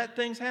just let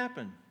things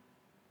happen,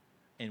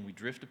 and we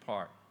drift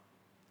apart.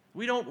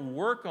 We don't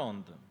work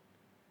on them,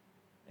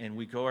 and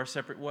we go our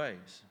separate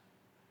ways.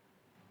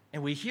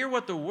 And we hear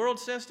what the world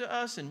says to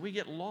us, and we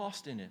get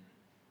lost in it.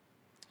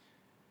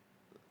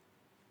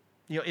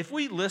 If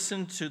we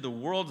listen to the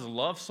world's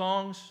love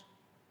songs,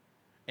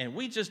 and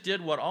we just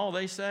did what all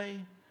they say,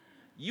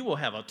 you will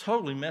have a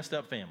totally messed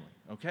up family,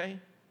 okay?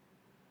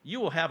 You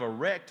will have a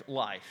wrecked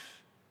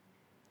life.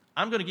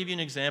 I'm going to give you an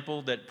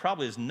example that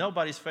probably is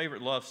nobody's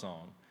favorite love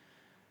song.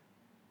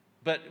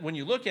 But when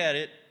you look at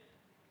it,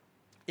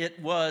 it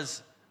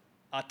was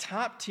a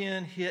top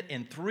 10 hit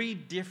in 3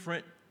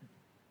 different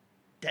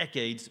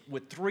decades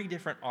with 3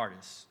 different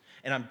artists.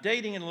 And I'm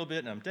dating it a little bit,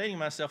 and I'm dating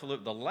myself a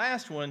little bit. The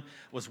last one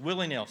was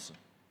Willie Nelson,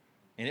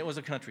 and it was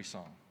a country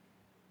song.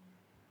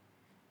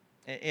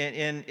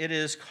 And it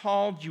is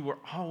called You Were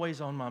Always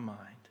on My Mind.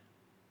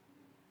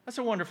 That's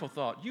a wonderful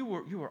thought. You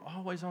were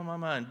always on my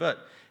mind.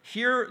 But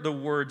hear the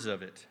words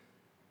of it.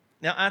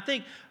 Now, I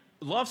think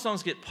love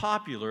songs get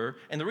popular,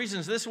 and the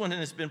reason this one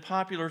has been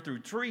popular through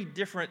 3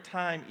 different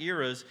time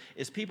eras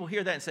is people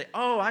hear that and say,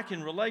 oh, I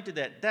can relate to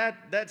that.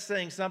 That's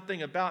saying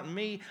something about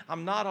me.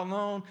 I'm not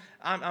alone.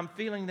 I'm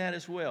feeling that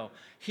as well.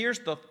 Here's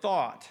the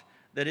thought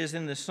that is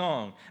in the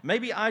song.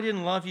 Maybe I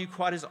didn't love you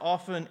quite as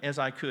often as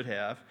I could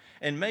have,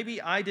 and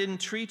maybe I didn't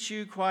treat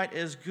you quite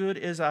as good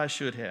as I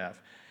should have.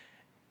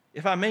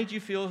 If I made you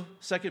feel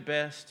second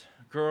best,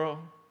 girl,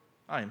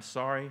 I am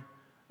sorry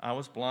I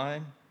was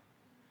blind.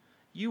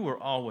 You were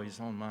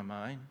always on my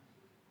mind.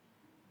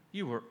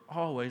 You were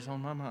always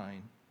on my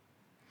mind.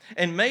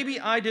 And maybe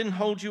I didn't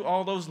hold you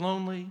all those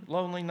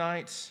lonely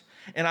nights.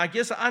 And I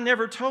guess I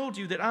never told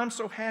you that I'm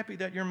so happy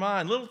that you're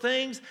mine. Little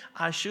things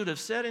I should have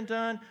said and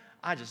done.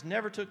 I just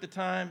never took the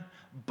time.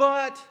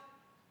 But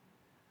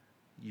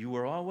you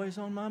were always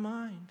on my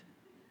mind.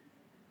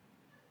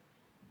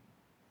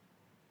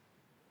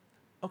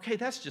 Okay,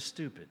 that's just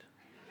stupid.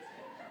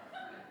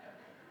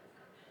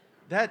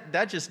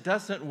 That just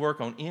doesn't work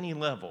on any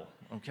level,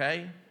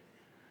 okay?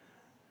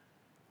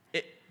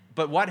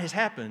 But what has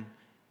happened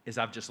is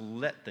I've just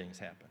let things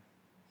happen.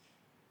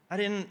 I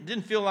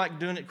didn't feel like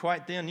doing it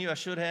quite then. Knew I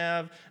should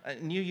have. I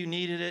knew you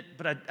needed it,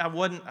 but I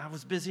wasn't. I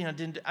was busy,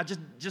 and I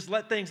just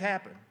let things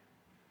happen.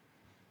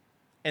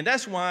 And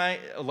that's why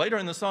later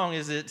in the song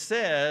it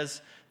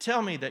says,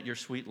 tell me that your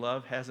sweet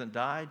love hasn't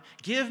died.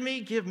 Give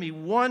me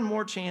one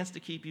more chance to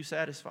keep you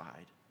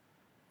satisfied.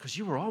 Because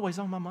you were always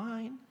on my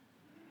mind.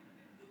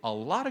 A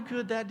lot of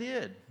good that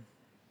did.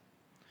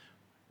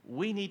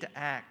 We need to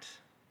act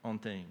on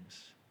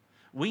things.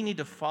 We need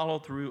to follow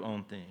through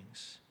on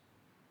things.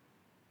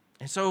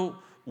 And so,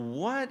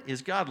 what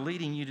is God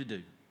leading you to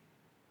do?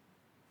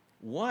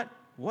 What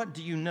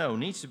do you know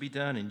needs to be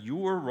done in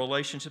your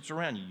relationships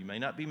around you? You may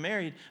not be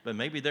married, but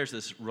maybe there's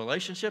this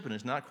relationship and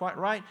it's not quite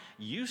right.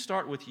 You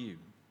start with you.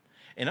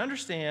 And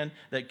understand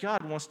that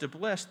God wants to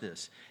bless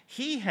this.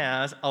 He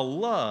has a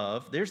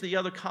love, there's the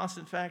other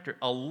constant factor,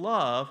 a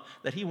love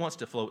that He wants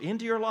to flow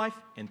into your life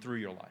and through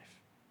your life.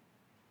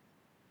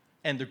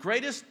 And the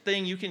greatest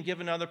thing you can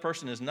give another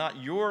person is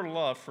not your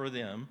love for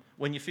them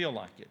when you feel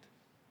like it.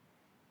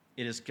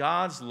 It is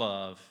God's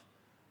love,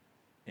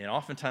 and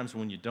oftentimes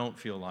when you don't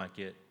feel like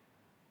it,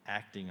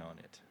 acting on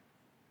it.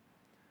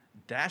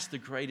 That's the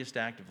greatest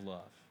act of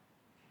love,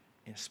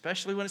 and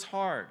especially when it's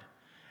hard.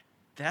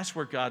 That's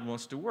where God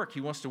wants to work.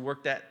 He wants to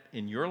work that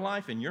in your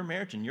life, in your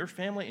marriage, in your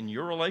family, in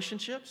your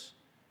relationships.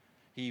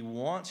 He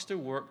wants to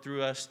work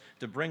through us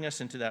to bring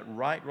us into that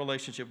right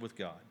relationship with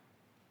God.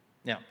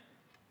 Now,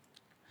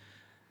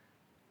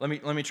 let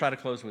me try to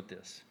close with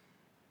this.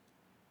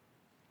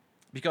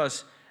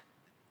 Because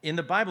in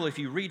the Bible, if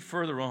you read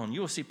further on, you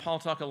will see Paul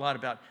talk a lot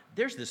about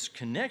there's this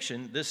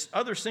connection this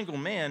other single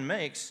man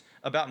makes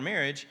about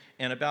marriage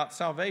and about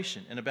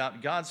salvation and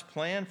about God's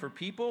plan for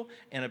people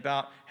and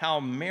about how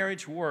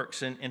marriage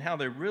works and how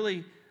they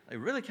really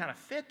kind of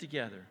fit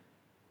together.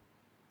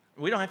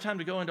 We don't have time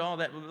to go into all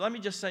that, but let me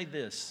just say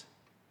this.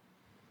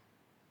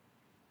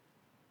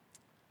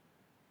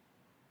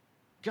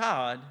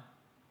 God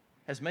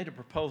has made a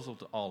proposal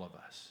to all of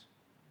us.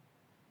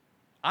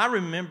 I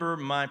remember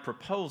my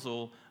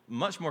proposal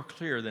much more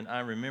clear than I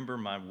remember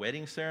my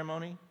wedding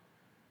ceremony,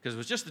 because it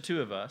was just the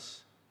 2 of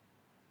us.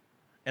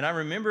 And I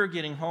remember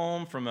getting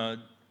home from a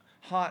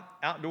hot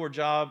outdoor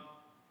job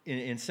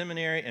in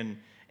seminary,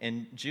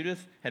 and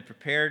Judith had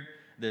prepared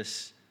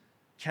this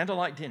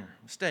candlelight dinner,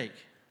 steak.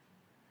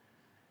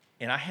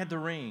 And I had the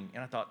ring,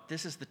 and I thought,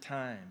 this is the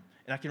time.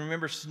 And I can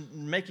remember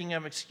making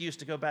an excuse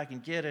to go back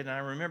and get it, and I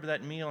remember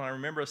that meal, and I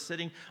remember us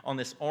sitting on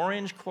this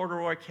orange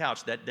corduroy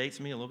couch. That dates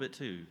me a little bit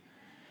too.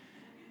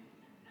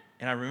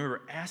 And I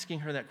remember asking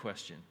her that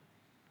question.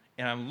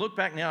 And I look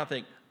back now and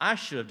think, I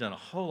should have done a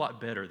whole lot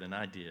better than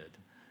I did.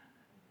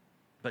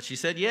 But she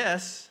said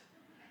yes,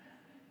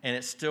 and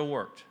it still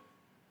worked.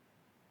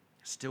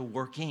 It's still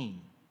working.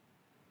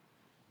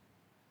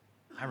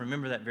 I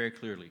remember that very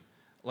clearly.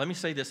 Let me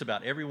say this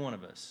about every one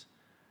of us.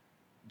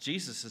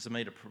 Jesus has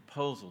made a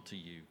proposal to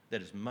you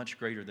that is much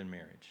greater than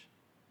marriage.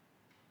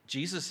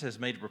 Jesus has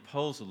made a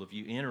proposal of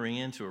you entering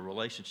into a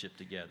relationship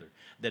together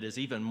that is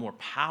even more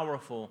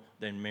powerful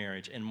than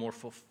marriage and more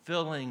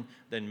fulfilling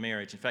than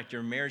marriage. In fact,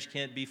 your marriage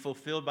can't be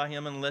fulfilled by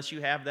him unless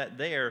you have that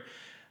there.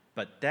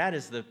 But that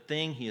is the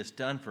thing he has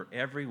done for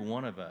every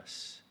one of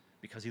us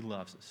because he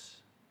loves us.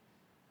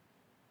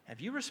 Have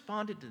you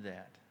responded to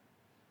that?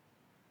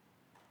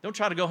 Don't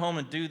try to go home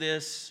and do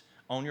this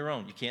on your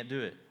own. You can't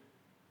do it.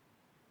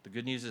 The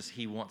good news is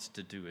he wants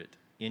to do it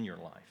in your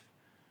life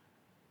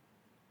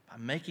by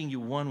making you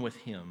one with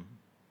him.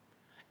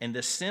 And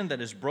this sin that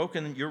has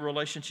broken your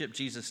relationship,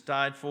 Jesus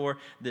died for.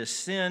 This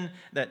sin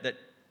that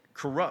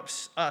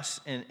corrupts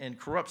us and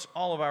corrupts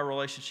all of our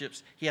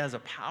relationships, he has a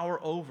power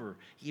over.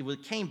 He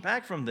came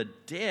back from the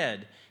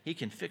dead. He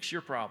can fix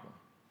your problem.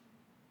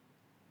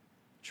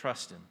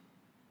 Trust him.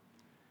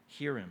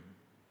 Hear him.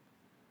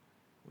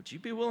 Would you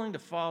be willing to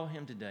follow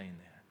him today in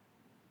that?